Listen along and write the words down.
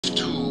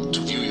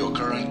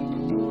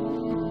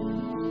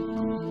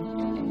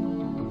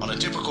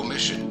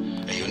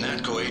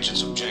UNATCO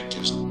agent's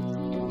objectives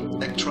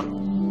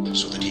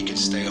so that he can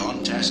stay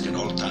on task at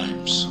all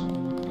times.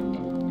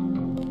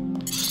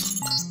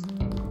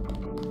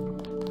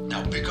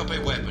 Now pick up a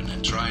weapon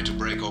and try to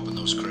break open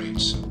those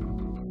crates.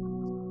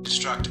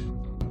 Construct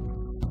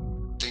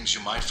things you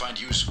might find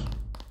useful.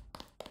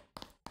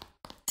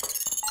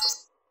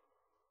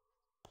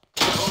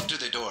 The code to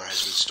the door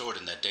has been stored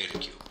in that data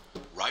cube.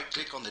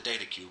 Right-click on the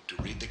data cube to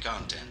read the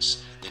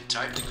contents, then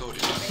type the code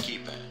into the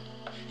keypad.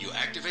 You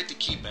activate the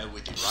keypad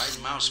with the right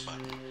mouse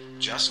button,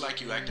 just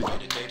like you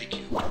activate a data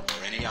cube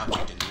or any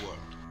object in the world.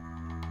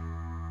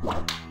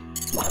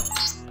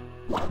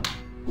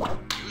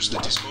 Use the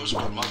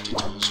disposable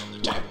multi-tools on the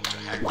table to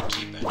hack the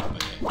keypad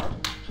overhead.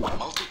 A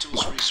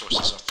multi-tool's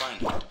resources are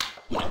finite.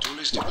 When a tool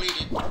is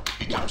depleted, it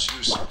becomes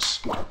useless.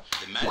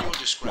 The manual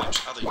describes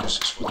other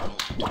uses for the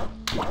multi-tool.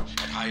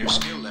 At higher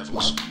skill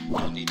levels,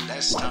 you'll need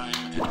less time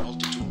and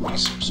multi-tool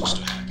resources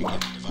to hack a given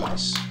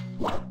device.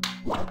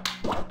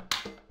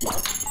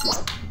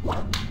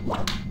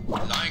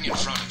 Lying in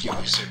front of you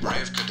is a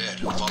brave cadet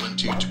who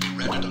volunteered to be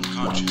rendered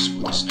unconscious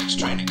for this next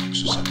training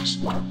exercise.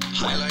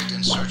 Highlight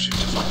and search him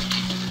to find the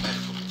key to the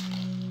medical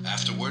room.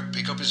 Afterward,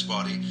 pick up his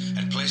body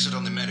and place it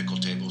on the medical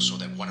table so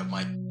that one of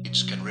my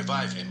aides can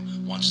revive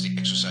him once the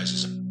exercise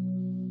is over.